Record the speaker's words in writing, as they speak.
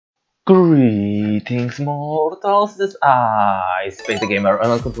Greetings mortals, this is I, Space the Gamer, and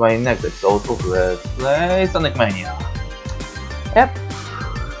welcome to my next episode of Let's Play Sonic Mania. Yep,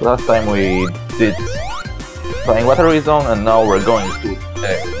 last time we did Flying Watery Zone, and now we're going to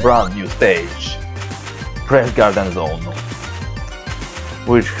a brand new stage, Press Garden Zone,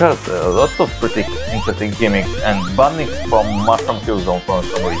 which has a lot of pretty interesting gimmicks and bannings from Mushroom Hill Zone for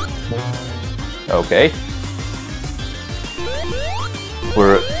some reason. Okay.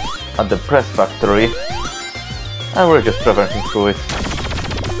 We're at the press factory and we're just traversing through it.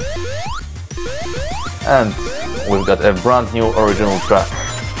 And we've got a brand new original track.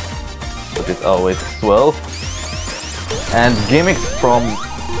 Put it away as well. And gimmicks from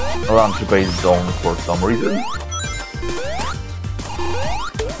Launch-based Zone for some reason.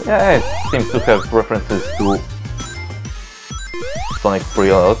 Yeah, it seems to have references to Sonic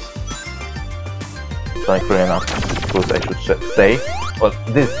Pre-Out. Sonic Pre-Knuckles, I should say. But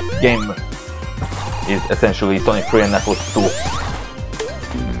this game is essentially Sonic 3 and Knuckles 2.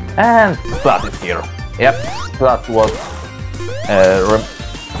 And Splat is here. Yep, Splat was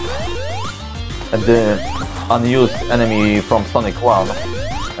the unused enemy from Sonic 1.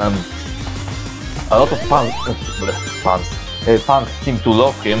 And a lot of fans seem to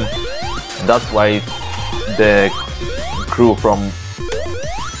love him. That's why the crew from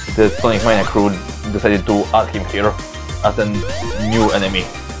the Sonic Mania crew decided to add him here as a new enemy.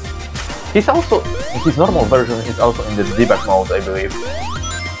 His normal version is also in the debug mode, I believe.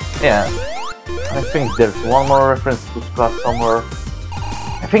 Yeah, I think there's one more reference to Splat somewhere.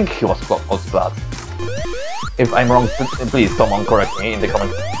 I think he was called Splat. If I'm wrong, please someone correct me in the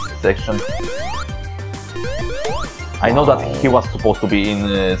comment section. I know that he was supposed to be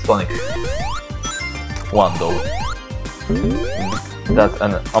in Sonic 1 though. That's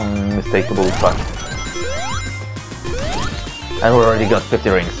an unmistakable fact. And we already got 50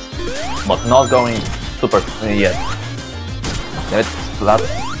 rings, but not going super yet. Damn it, Splat,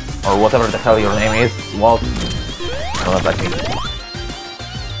 or whatever the hell your name is, was don't attack me.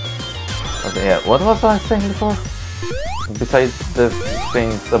 Okay, yeah, what was I saying before? Besides the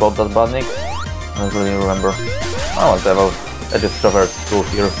things about that badnik? I don't really remember. Oh, whatever, I just traversed through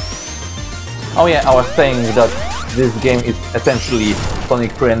here. Oh yeah, I was saying that this game is essentially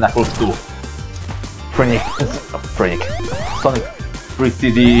Sonic 3 and Knuckles 2. Sonic 3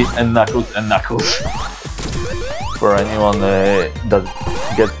 CD and Knuckles. For anyone that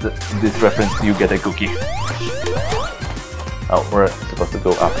gets this reference, you get a cookie. Oh, we're supposed to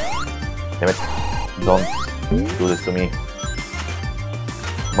go up. Damn it. Don't do this to me.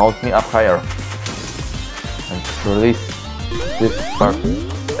 Mount me up higher. And release this part.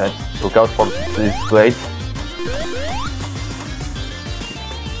 Look out for this blade.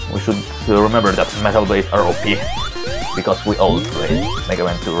 We should remember that metal blades are OP, because we all played Mega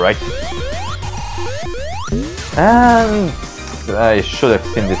Man 2, right? And I should have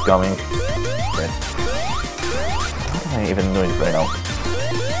seen this coming. What am I even doing right now?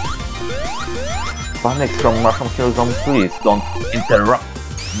 Panic from Mushroom Hill Zone, please don't interrupt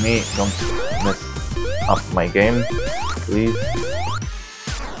me, don't mess up my game, please.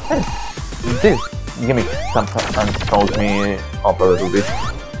 Hey, this gimmick sometimes throws me up a little bit.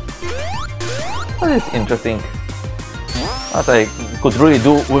 That is interesting. But I could really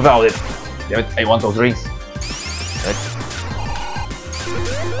do without it. Damn it, I want those rings. Right.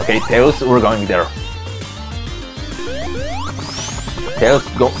 Okay, Tails, we're going there. Tails,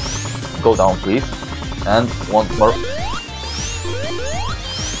 go down, please. And one more.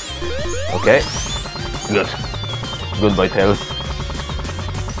 Okay. Good. Goodbye, Tails.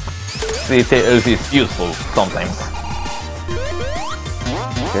 See, Tails is useful sometimes.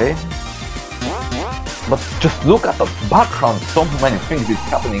 Okay. But just look at the background, so many things is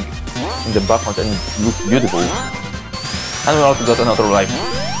happening in the background and it looks beautiful. And we also got another life.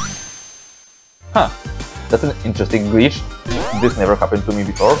 Huh, that's an interesting glitch. This never happened to me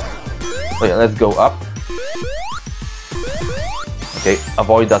before. So yeah, let's go up. Okay,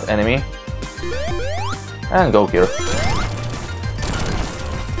 avoid that enemy. And go here.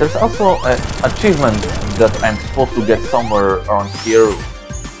 There's also an achievement that I'm supposed to get somewhere around here.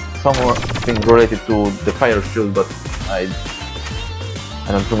 Something related to the fire shield, but I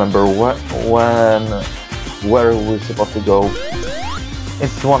don't remember where we're supposed to go.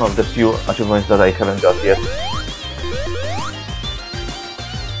 It's one of the few achievements that I haven't got yet.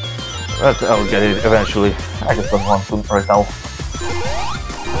 But I'll get it eventually. I just don't want to right now.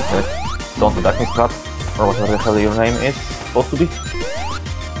 Don't attack me, Splat, or whatever the hell your name is supposed to be.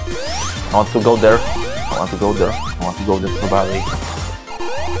 I want to go there. I want to go there so badly.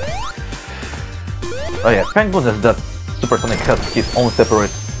 Oh yeah, thank goodness that Supersonic has his own separate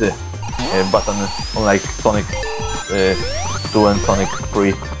button, unlike Sonic 2 and Sonic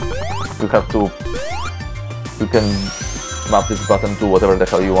 3. You can map this button to whatever the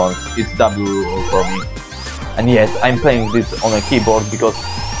hell you want. It's W for me. And yes, I'm playing this on a keyboard because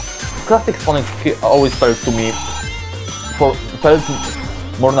classic Sonic always felt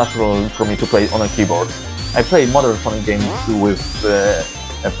more natural for me to play on a keyboard. I play modern Sonic games with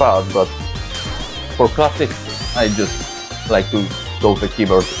a pad, but for classics I just like to go with a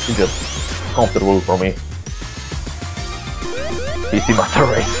keyboard. It's just comfortable for me. PC Master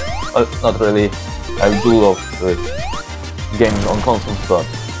Race. Not really. I do love gaming on consoles, but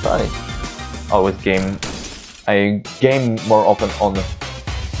I always game. I game more often on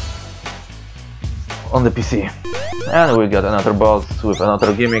the PC. And we got another boss with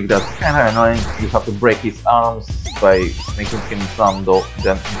another gimmick that's kinda annoying. You have to break his arms by making him slam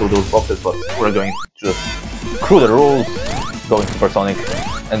them into those boxes, but we're going to just screw the rules, go into Supersonic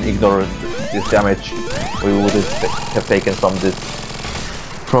and ignore this damage we would have taken from his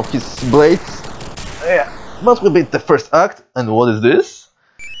blades. Yeah, but we beat the first act, and what is this?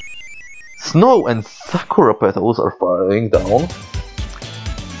 Snow and Sakura petals are falling down.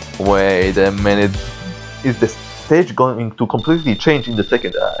 Wait a minute, is the stage going to completely change in the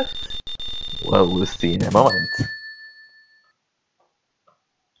second act? Well, we'll see in a moment.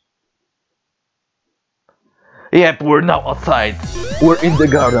 Yep, we're now outside. We're in the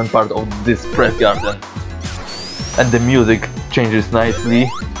garden part of this press garden. And the music changes nicely.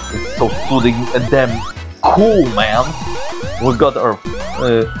 It's so soothing and damn cool, man. We've got our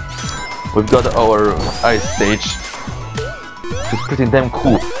ice stage. It's pretty damn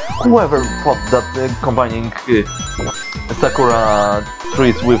cool. Whoever thought that combining Sakura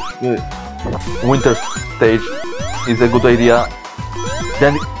trees with winter stage is a good idea,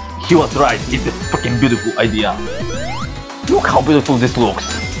 then he was right. It's a fucking beautiful idea. Look how beautiful this looks.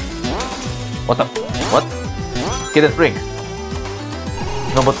 What the? What? Get a drink.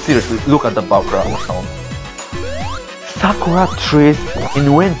 No, but seriously, look at the background sound. Sakura trees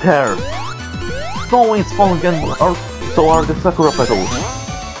in winter. Snow is falling and so are the Sakura petals.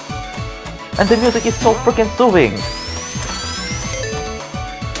 And the music is so freaking soothing.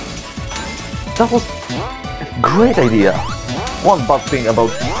 That was a great idea. One bad thing about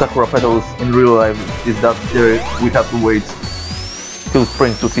Sakura petals in real life is that we have to wait till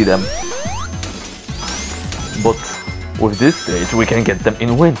spring to see them. But with this stage we can get them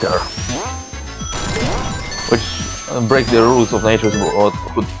in winter. Which breaks the rules of nature, but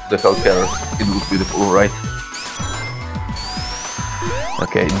who the hell cares? It looks beautiful, right?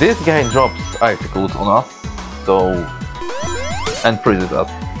 Okay, this guy drops icicles on us, and freezes us.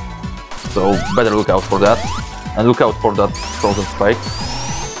 So better look out for that. And look out for that frozen spike.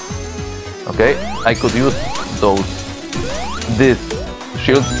 Okay, I could use this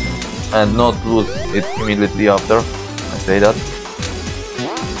shield and not lose it immediately after I say that.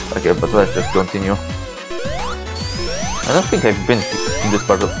 Okay, but let's just continue. I don't think I've been in this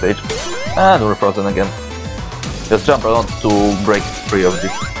part of the stage. And we're frozen again. Just jump around to break free of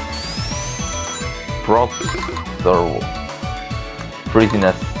this frost or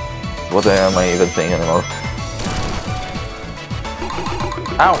freeziness. What am I even saying anymore?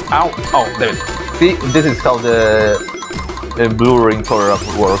 Ow, ow, oh, there it is. See, this is how the blue ring power up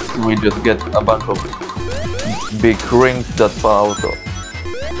works. We just get a bunch of big rings that fall out.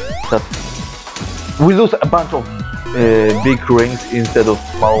 We lose a bunch of big rings instead of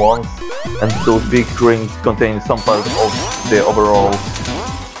small ones, and those big rings contain some part of the overall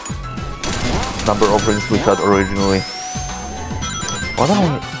number of rings we had originally.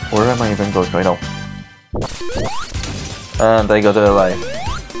 Where am I even going right now? And I got a life.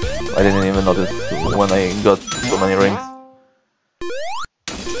 I didn't even notice when I got so many rings.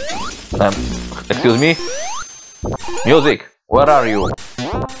 Excuse me? Music, where are you?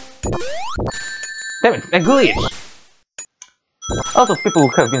 Damn it, a glitch! A lot of people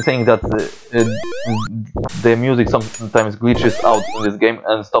have been saying that the music sometimes glitches out in this game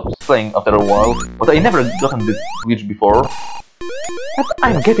and stops playing after a while, but I never gotten this glitch before. And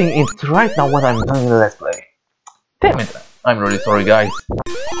I'm getting it right now when I'm doing the Let's Play. Damn it, I'm really sorry guys.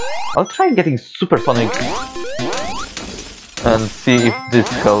 I'll try getting Supersonic and see if this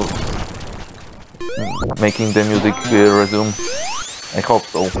helps making the music resume. I hope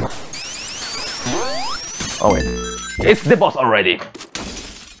so. Oh wait, it's the boss already!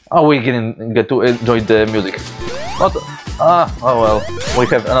 Oh, we didn't get to enjoy the music. But, oh well, we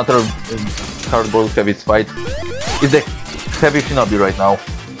have another hardball heavy fight. It's the heavy shinobi right now.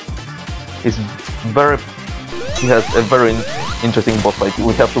 He has a very interesting boss fight.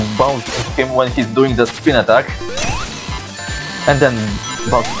 We have to bounce him when he's doing the spin attack, and then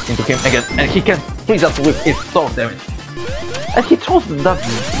back into him again, and he can freeze us with his sword damage. And he throws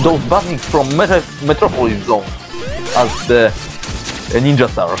those badniks from Metropolis Zone as the ninja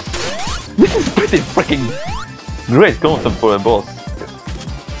stars. This is pretty freaking great concept for a boss.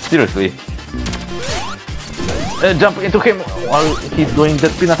 Seriously. Jump into him while he's doing the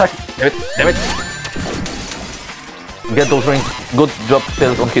spin attack. Damn it. Get those rings. Good job,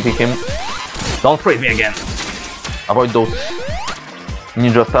 Tails, on hitting him. Don't freeze me again. Avoid those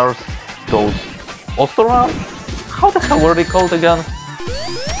ninja stars. Those Ostora? How the hell were they called again?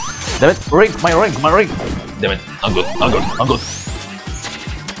 Damn it, my ring! Damn it, not good.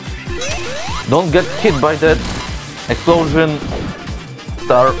 Don't get hit by that explosion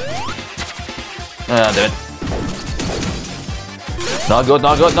star. Damn it. Not good.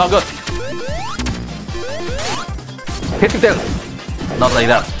 Hit it, Tails. Not like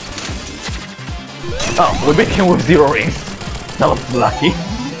that. Oh, we beat him with 0 rings. That was lucky.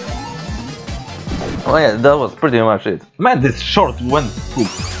 Oh yeah, that was pretty much it. Man, this short went too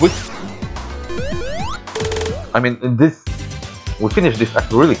quick. I mean, we finished this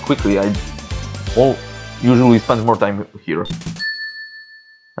act really quickly. I usually spend more time here.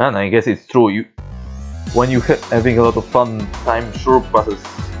 And I guess it's true, when you're having a lot of fun, time sure passes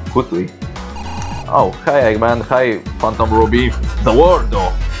quickly. Oh, hi Eggman, hi Phantom Ruby. The word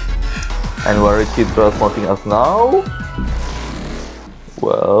though! And where is he transporting us now?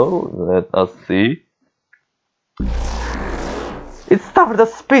 Well, let us see. It's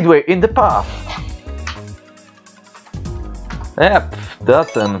Stardust Speedway in the past! Yep,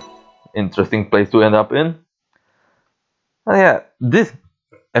 that's an interesting place to end up in. And yeah, this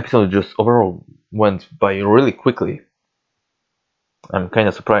episode just overall went by really quickly. I'm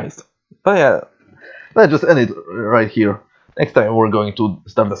kinda surprised. But yeah, let's just end it right here. Next time we're going to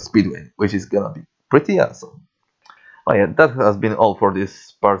Stardust Speedway, which is gonna be pretty awesome. Oh yeah, that has been all for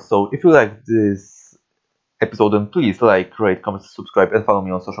this part, so if you like this episode, then please like, rate, comment, subscribe, and follow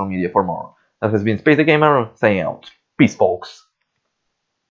me on social media for more. That has been Space the Gamer, signing out. Peace, folks.